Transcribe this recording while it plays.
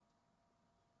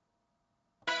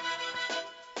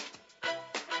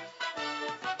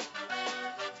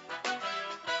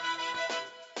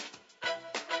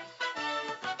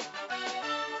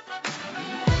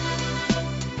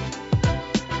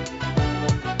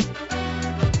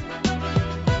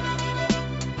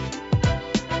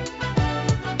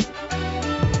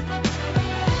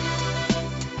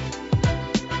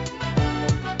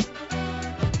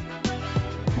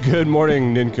Good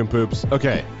morning, nincompoops.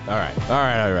 Okay, all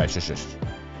right. Shush.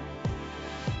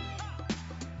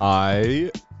 I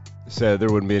said there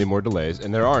wouldn't be any more delays,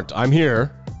 and there aren't. I'm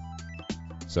here,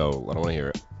 so I don't want to hear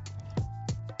it.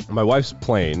 My wife's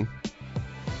plane,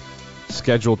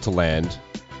 scheduled to land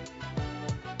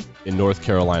in North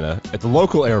Carolina at the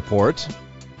local airport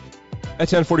at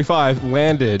 10:45,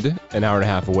 landed an hour and a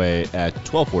half away at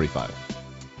 12:45.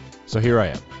 So here I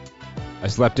am. I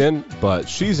slept in, but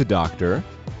she's a doctor,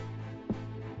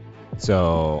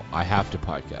 so I have to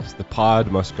podcast. The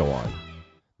pod must go on.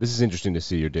 This is interesting to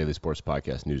see your daily sports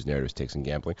podcast, news, narratives, takes, and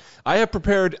gambling. I have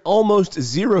prepared almost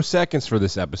 0 seconds for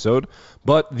this episode,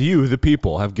 but you, the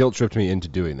people, have guilt-tripped me into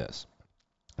doing this.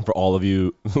 For all of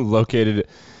you located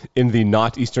in the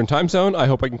not Eastern time zone, I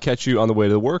hope I can catch you on the way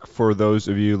to work. For those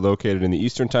of you located in the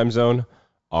Eastern time zone,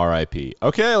 RIP.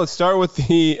 Okay, let's start with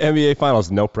the NBA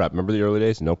Finals. No prep. Remember the early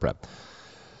days? No prep.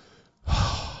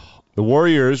 The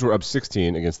Warriors were up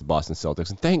 16 against the Boston Celtics,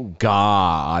 and thank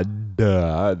God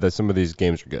that some of these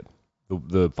games are good.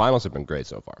 The finals have been great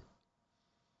so far.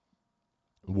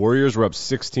 Warriors were up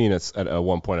 16 at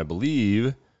one point, I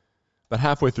believe, but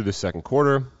halfway through the second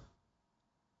quarter,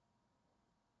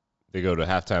 they go to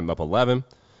halftime up 11.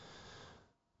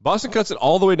 Boston cuts it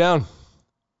all the way down.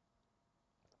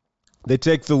 They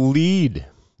take the lead.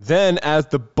 Then,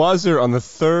 at the buzzer on the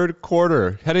third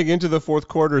quarter, heading into the fourth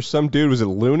quarter, some dude, was it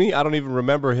Looney? I don't even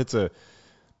remember, hits a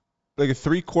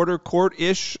three-quarter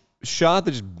court-ish shot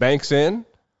that just banks in,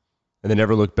 and they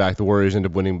never looked back. The Warriors end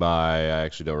up winning by, I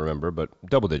actually don't remember, but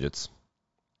double digits.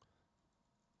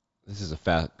 This is a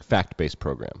fact-based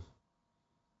program.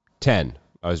 10.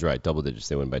 I was right, double digits.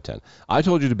 They win by 10. I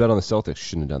told you to bet on the Celtics.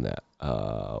 Shouldn't have done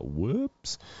that.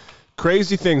 Whoops.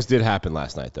 Crazy things did happen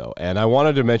last night, though, and I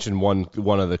wanted to mention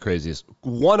one of the craziest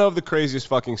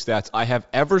fucking stats I have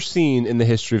ever seen in the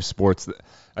history of sports.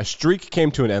 A streak came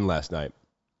to an end last night.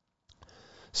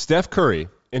 Steph Curry,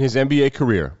 in his NBA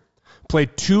career,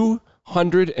 played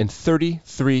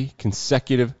 233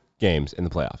 consecutive games in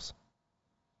the playoffs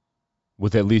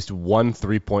with at least one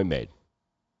three-point made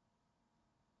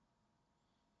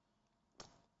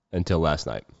until last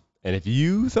night. And if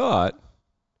you thought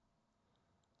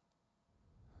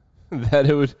that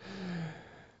it would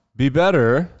be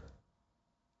better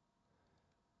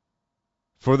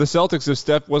for the Celtics if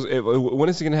Steph when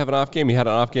is he going to have an off game? He had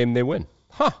an off game and they win.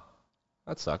 That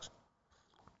sucks.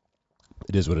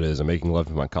 It is what it is. I'm making love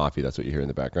to my coffee. That's what you hear in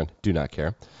the background. Do not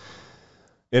care.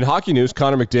 In hockey news,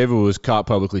 Connor McDavid was caught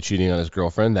publicly cheating on his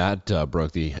girlfriend. That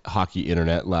broke the hockey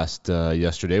internet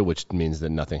yesterday, which means that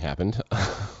nothing happened.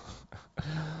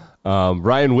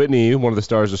 Ryan Whitney, one of the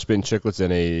stars of Spittin' Chicklets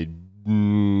and a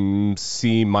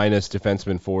C-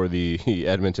 defenseman for the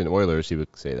Edmonton Oilers. He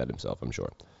would say that himself, I'm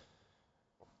sure.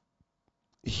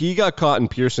 He got caught in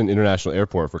Pearson International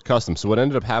Airport for customs. So what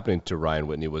ended up happening to Ryan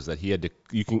Whitney was that he had to,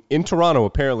 in Toronto,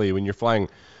 apparently, when you're flying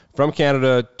from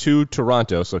Canada to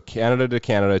Toronto, so Canada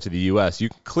to the U.S., you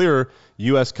can clear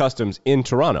U.S. customs in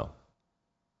Toronto.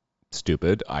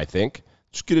 Stupid, I think.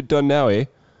 Just get it done now, eh?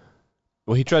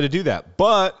 Well, he tried to do that,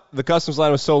 but the customs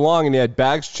line was so long and he had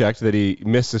bags checked that he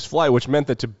missed his flight, which meant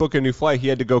that to book a new flight, he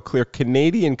had to go clear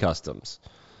Canadian customs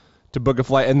to book a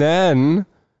flight and then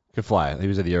could fly. He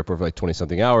was at the airport for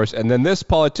 20-something hours. And then this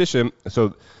politician,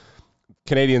 so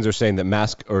Canadians are saying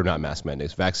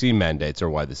that vaccine mandates are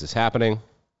why this is happening.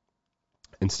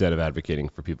 Instead of advocating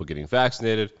for people getting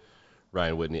vaccinated,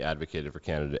 Ryan Whitney advocated for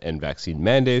Canada to end vaccine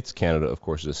mandates. Canada, of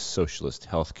course, is a socialist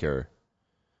healthcare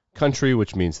country,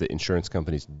 which means that insurance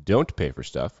companies don't pay for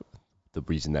stuff. The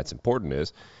reason that's important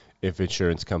is if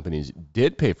insurance companies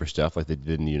did pay for stuff like they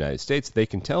did in the United States, they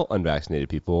can tell unvaccinated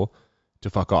people to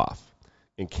fuck off.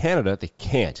 In Canada, they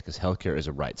can't because healthcare is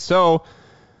a right. So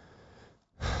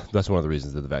that's one of the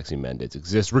reasons that the vaccine mandates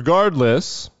exist.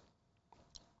 Regardless,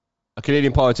 a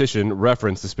Canadian politician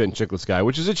referenced the Spittin' Chicklets guy,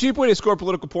 which is a cheap way to score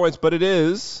political points, but it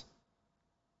is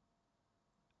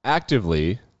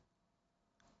actively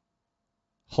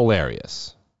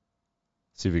hilarious.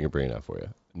 See if we can bring it up for you.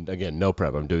 Again, no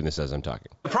prep. I'm doing this as I'm talking.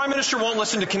 The Prime Minister won't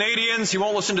listen to Canadians. He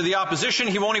won't listen to the opposition.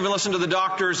 He won't even listen to the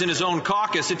doctors in his own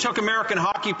caucus. It took American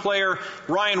hockey player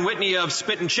Ryan Whitney of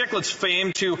Spittin' Chicklets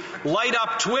fame to light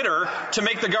up Twitter to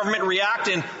make the government react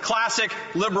in classic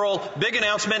liberal, big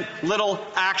announcement, little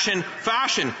action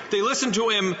fashion. They listened to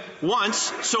him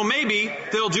once, so maybe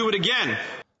they'll do it again.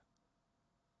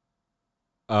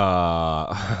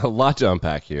 A lot to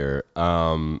unpack here.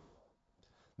 The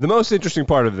most interesting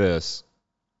part of this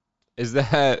is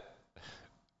that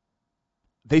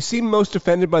they seem most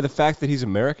offended by the fact that he's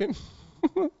American.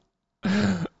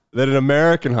 That an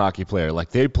American hockey player, like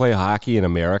they play hockey in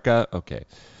America. Okay.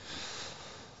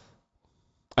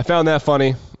 I found that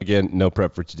funny. Again, no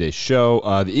prep for today's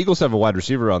show. The Eagles have a wide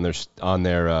receiver on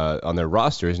their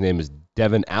roster. His name is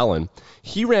Devin Allen.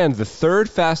 He ran the third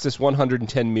fastest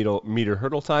 110-meter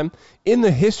hurdle time in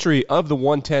the history of the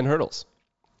 110 hurdles.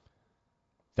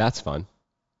 That's fun.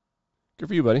 Good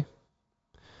for you, buddy.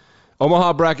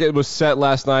 Omaha bracket was set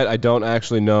last night. I don't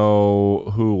actually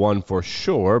know who won for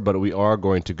sure, but we are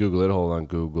going to Google it. Hold on,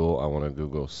 Google. I want to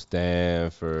Google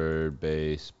Stanford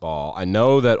baseball. I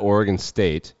know that Oregon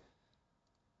State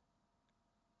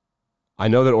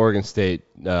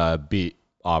beat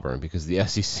Auburn because the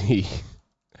SEC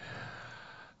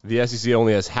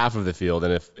only has half of the field,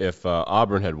 and if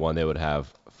Auburn had won, they would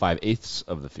have 5/8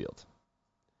 of the field.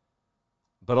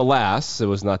 But alas, it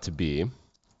was not to be.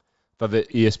 But the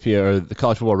ESPN or the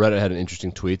College Football Reddit had an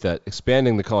interesting tweet that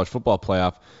expanding the college football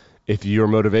playoff, if your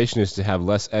motivation is to have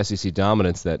less SEC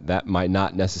dominance, that might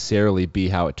not necessarily be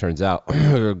how it turns out. I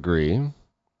agree.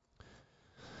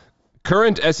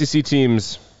 Current SEC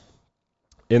teams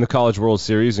in the College World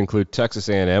Series include Texas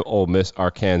A&M, Ole Miss,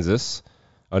 Arkansas.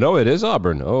 Oh, no, it is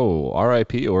Auburn. Oh,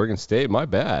 RIP, Oregon State. My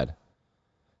bad.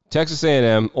 Texas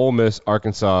A&M, Ole Miss,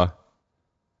 Arkansas,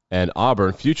 and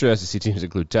Auburn. Future SEC teams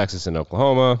include Texas and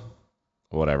Oklahoma.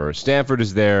 Whatever. Stanford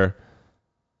is there.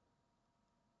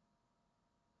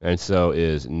 And so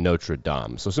is Notre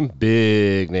Dame. So some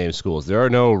big name schools. There are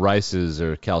no Rices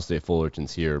or Cal State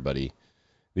Fullertons here, buddy.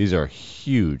 These are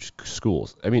huge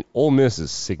schools. I mean, Ole Miss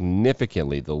is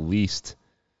significantly the least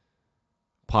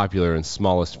popular and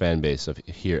smallest fan base of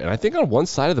here. And I think on one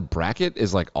side of the bracket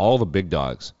is like all the big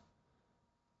dogs.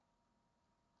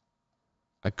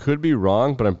 I could be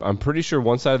wrong, but I'm pretty sure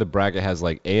one side of the bracket has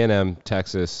like A&M,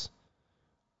 Texas,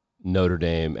 Notre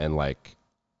Dame, and like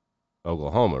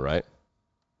Oklahoma, right?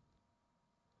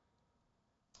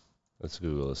 Let's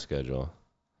Google the schedule.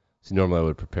 See, normally I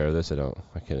would prepare this.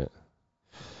 I can't.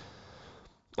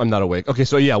 I'm not awake. Okay,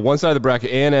 so yeah, one side of the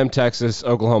bracket, A&M, Texas,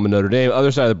 Oklahoma, Notre Dame.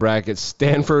 Other side of the bracket,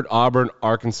 Stanford, Auburn,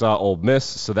 Arkansas, Ole Miss.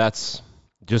 So that's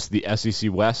just the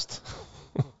SEC West.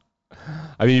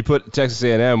 I mean, you put Texas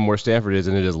A&M where Stanford is,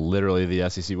 and it is literally the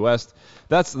SEC West.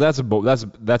 That's a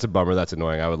bummer. That's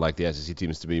annoying. I would like the SEC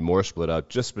teams to be more split up,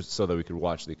 just so that we could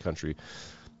watch the country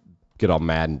get all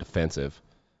mad and defensive.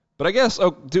 But I guess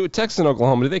do Texas and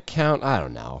Oklahoma, do they count? I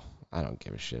don't know. I don't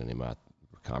give a shit anymore.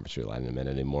 Conference realignment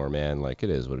anymore, man. Like, it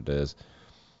is what it is.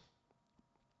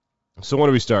 So when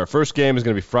do we start? First game is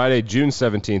going to be Friday, June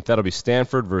 17th. That'll be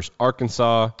Stanford versus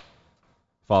Arkansas,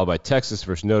 followed by Texas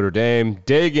versus Notre Dame.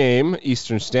 Day game,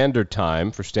 Eastern Standard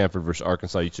Time for Stanford versus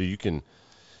Arkansas. So you can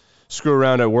screw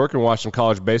around at work and watch some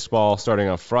college baseball starting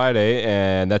on Friday,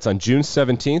 and that's on June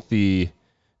 17th. The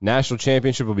national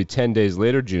championship will be 10 days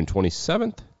later, June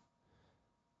 27th.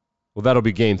 Well, that'll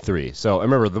be game 3. So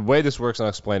remember, the way this works, and I'll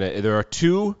explain it, there's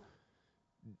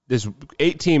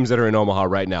 8 teams that are in Omaha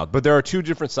right now, but there are 2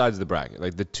 different sides of the bracket.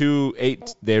 Like the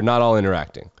 8, they're not all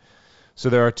interacting. So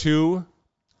there are 2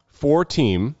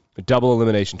 4-team double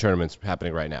elimination tournaments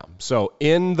happening right now. So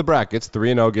in the brackets,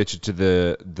 3-0 gets you to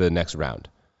the next round.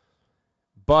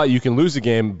 But you can lose a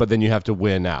game, but then you have to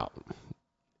win out.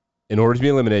 In order to be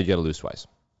eliminated, you got to lose twice.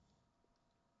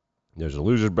 There's a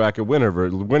loser's bracket winner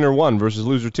 1 versus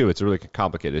loser 2. It's really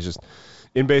complicated. It's just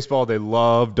in baseball, they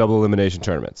love double elimination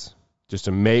tournaments just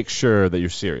to make sure that you're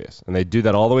serious. And they do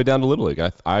that all the way down to Little League.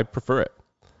 I prefer it.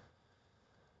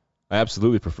 I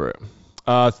absolutely prefer it.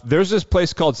 There's this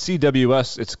place called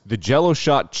CWS. It's the Jello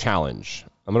Shot Challenge.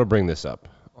 I'm going to bring this up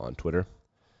on Twitter.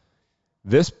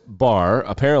 This bar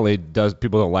apparently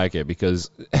people don't like it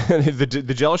because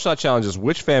the Jello Shot Challenge is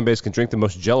which fan base can drink the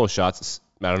most Jello shots.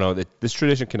 I don't know. This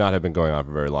tradition cannot have been going on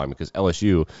for very long because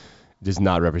LSU is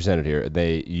not represented here.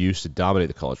 They used to dominate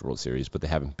the College World Series, but they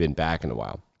haven't been back in a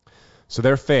while. So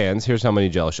their fans, here's how many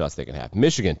Jello shots they can have.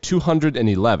 Michigan,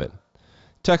 211.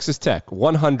 Texas Tech,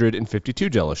 152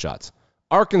 Jello shots.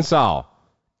 Arkansas,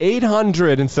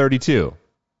 832.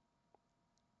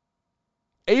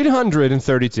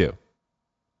 832.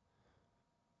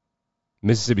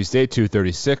 Mississippi State,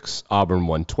 236. Auburn,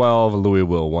 112.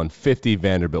 Louisville, 150.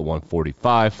 Vanderbilt,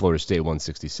 145. Florida State,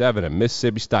 167. And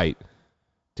Mississippi State,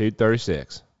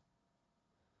 236.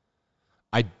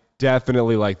 I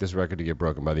definitely like this record to get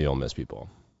broken by the Ole Miss people.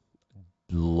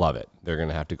 Love it. They're going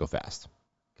to have to go fast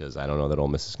because I don't know that Ole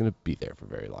Miss is going to be there for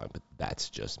very long, but that's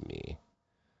just me.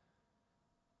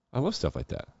 I love stuff like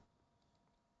that.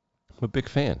 I'm a big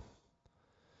fan.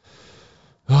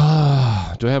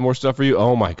 Do I have more stuff for you?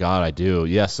 Oh, my God, I do.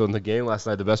 Yes, so in the game last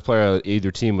night, the best player on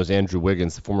either team was Andrew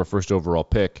Wiggins, the former first overall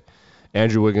pick.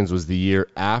 Andrew Wiggins was the year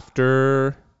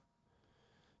after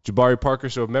Jabari Parker.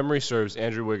 So if memory serves,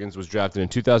 Andrew Wiggins was drafted in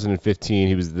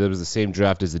 2015. That was the same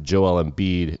draft as the Joel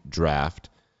Embiid draft.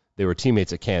 They were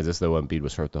teammates at Kansas, though Embiid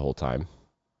was hurt the whole time.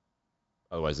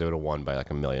 Otherwise, they would have won by like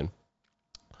 1 million.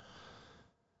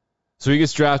 So he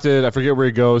gets drafted. I forget where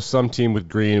he goes. Some team with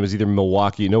green. It was either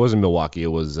Milwaukee. No, it wasn't Milwaukee. It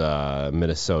was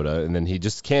Minnesota. And then he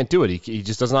just can't do it. He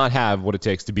just does not have what it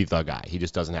takes to be the guy. He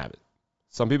just doesn't have it.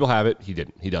 Some people have it. He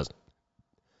didn't. He doesn't.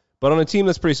 But on a team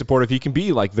that's pretty supportive, he can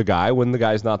be like the guy when the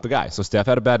guy's not the guy. So Steph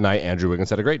had a bad night. Andrew Wiggins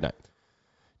had a great night.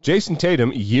 Jason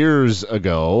Tatum, years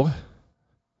ago,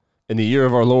 in the year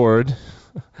of our Lord,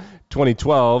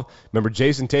 2012, remember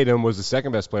Jason Tatum was the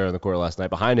second best player on the court last night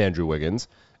behind Andrew Wiggins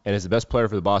and is the best player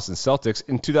for the Boston Celtics.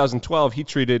 In 2012, he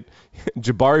treated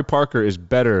Jabari Parker is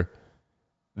better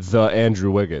the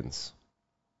Andrew Wiggins.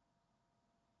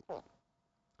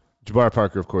 Jabari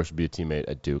Parker, of course, would be a teammate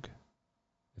at Duke.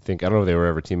 I don't know if they were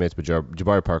ever teammates, but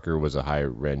Jabari Parker was a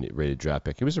high-rated draft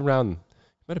pick. He was around, he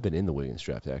might have been in the Wiggins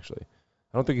draft, actually.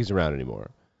 I don't think he's around anymore.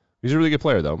 He's a really good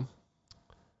player, though.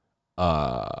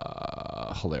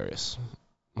 Hilarious.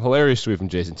 Hilarious tweet from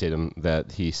Jason Tatum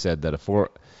that he said that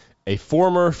a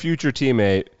former future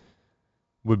teammate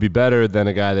would be better than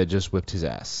a guy that just whipped his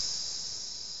ass.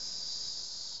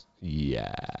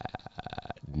 Yeah.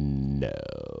 No,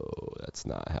 that's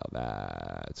not how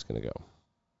that's going to go.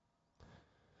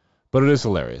 But it is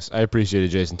hilarious. I appreciate it,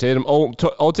 Jason Tatum.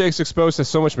 Old Takes Exposed has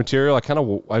so much material.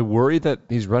 I worry that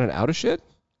he's running out of shit.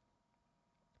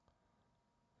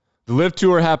 The LIV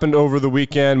Tour happened over the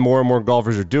weekend. More and more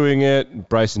golfers are doing it.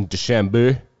 Bryson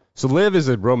DeChambeau. So LIV is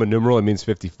a Roman numeral. It means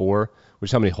 54, which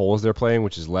is how many holes they're playing,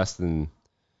 which is less than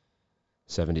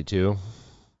 72.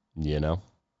 You know?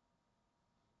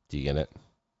 Do you get it?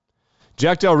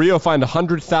 Jack Del Rio fined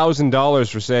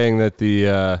 $100,000 for saying that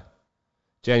the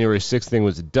January 6th thing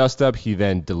was a dust-up. He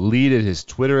then deleted his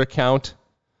Twitter account,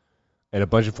 and a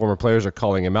bunch of former players are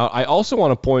calling him out. I also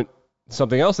want to point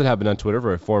something else that happened on Twitter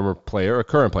for a former player, a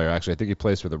current player, actually. I think he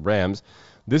plays for the Rams.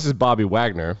 This is Bobby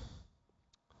Wagner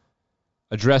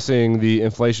addressing the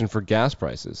inflation for gas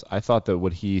prices. I thought that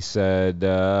what he said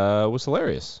was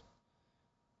hilarious.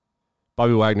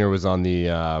 Bobby Wagner was on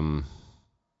the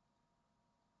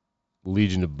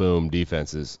Legion of Boom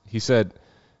defenses. He said,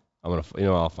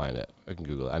 I'll find it. I can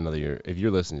Google it. I know that if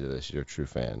you're listening to this, you're a true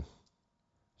fan. I'm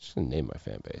just going to name my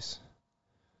fan base.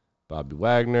 Bobby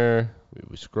Wagner.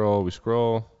 We scroll.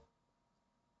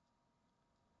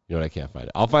 You know what? I can't find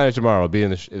it. I'll find it tomorrow.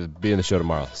 It'll be in the show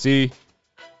tomorrow. See,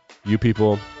 you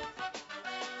people.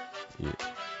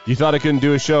 You thought I couldn't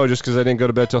do a show just because I didn't go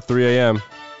to bed till 3 a.m.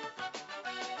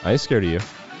 I ain't scared of you.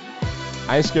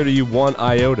 I ain't scared of you one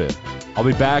iota. I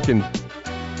will be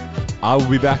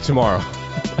back tomorrow.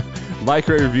 Like,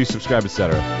 rate, review, subscribe,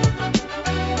 etc.